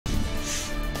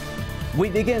We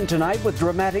begin tonight with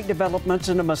dramatic developments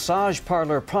in a massage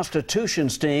parlor prostitution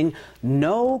sting.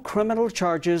 No criminal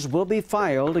charges will be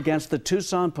filed against the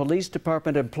Tucson Police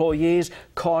Department employees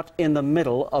caught in the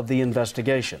middle of the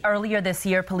investigation. Earlier this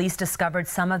year, police discovered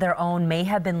some of their own may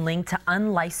have been linked to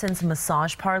unlicensed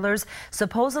massage parlors,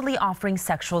 supposedly offering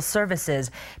sexual services.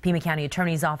 Pima County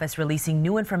Attorney's Office releasing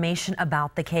new information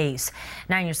about the case.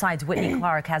 9 News Side's Whitney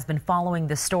Clark has been following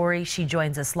the story. She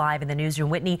joins us live in the newsroom.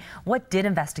 Whitney, what did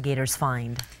investigators find?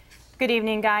 Good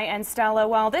evening, Guy and Stella.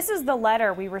 Well, this is the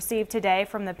letter we received today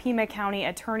from the Pima County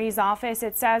Attorney's Office.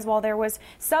 It says while there was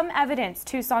some evidence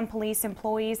Tucson Police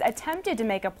employees attempted to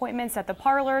make appointments at the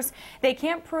parlors, they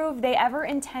can't prove they ever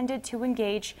intended to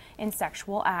engage in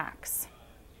sexual acts.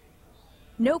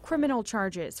 No criminal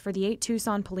charges for the 8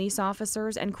 Tucson police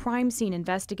officers and crime scene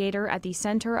investigator at the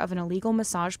center of an illegal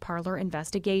massage parlor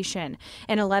investigation.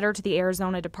 In a letter to the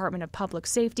Arizona Department of Public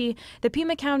Safety, the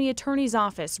Pima County Attorney's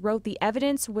Office wrote the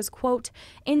evidence was, quote,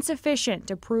 insufficient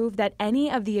to prove that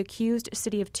any of the accused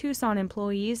City of Tucson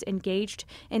employees engaged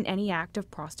in any act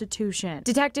of prostitution.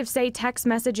 Detectives say text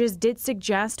messages did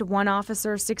suggest one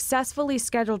officer successfully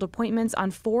scheduled appointments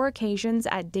on 4 occasions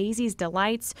at Daisy's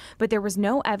Delights, but there was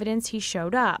no evidence he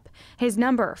showed up. His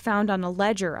number found on a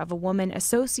ledger of a woman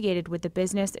associated with the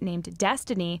business named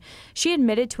Destiny. She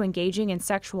admitted to engaging in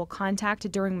sexual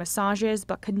contact during massages,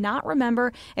 but could not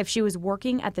remember if she was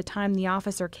working at the time the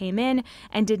officer came in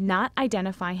and did not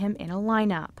identify him in a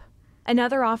lineup.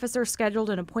 Another officer scheduled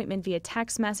an appointment via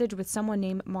text message with someone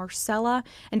named Marcella.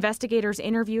 Investigators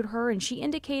interviewed her, and she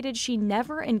indicated she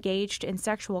never engaged in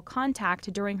sexual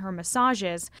contact during her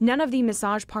massages. None of the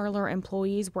massage parlor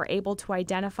employees were able to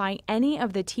identify any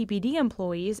of the TPD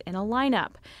employees in a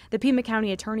lineup. The Pima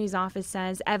County Attorney's Office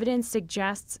says evidence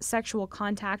suggests sexual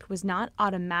contact was not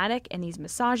automatic in these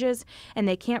massages, and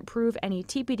they can't prove any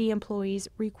TPD employees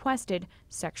requested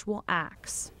sexual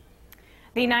acts.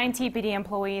 The 9 TPD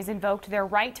employees invoked their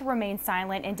right to remain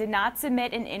silent and did not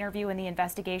submit an interview in the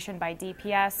investigation by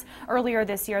DPS. Earlier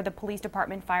this year, the police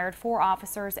department fired 4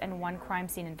 officers and 1 crime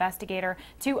scene investigator.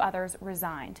 2 others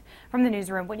resigned. From the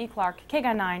newsroom, Whitney Clark,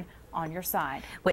 KGUN-9 on your side.